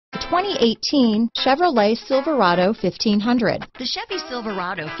2018 Chevrolet Silverado 1500. The Chevy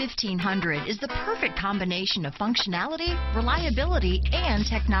Silverado 1500 is the perfect combination of functionality, reliability, and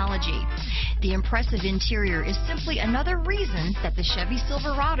technology. The impressive interior is simply another reason that the Chevy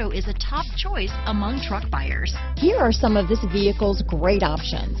Silverado is a top choice among truck buyers. Here are some of this vehicle's great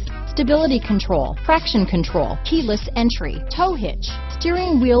options: stability control, traction control, keyless entry, tow hitch,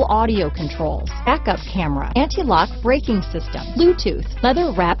 steering wheel audio controls, backup camera, anti-lock braking system, Bluetooth,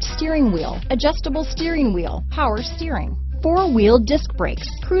 leather-wrapped steering wheel, adjustable steering wheel, power steering, four-wheel disc brakes,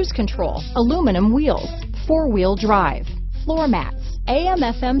 cruise control, aluminum wheels, four-wheel drive, floor mats,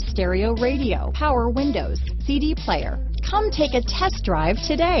 AM/FM stereo radio, power windows, CD player. Come take a test drive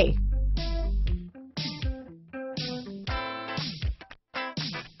today.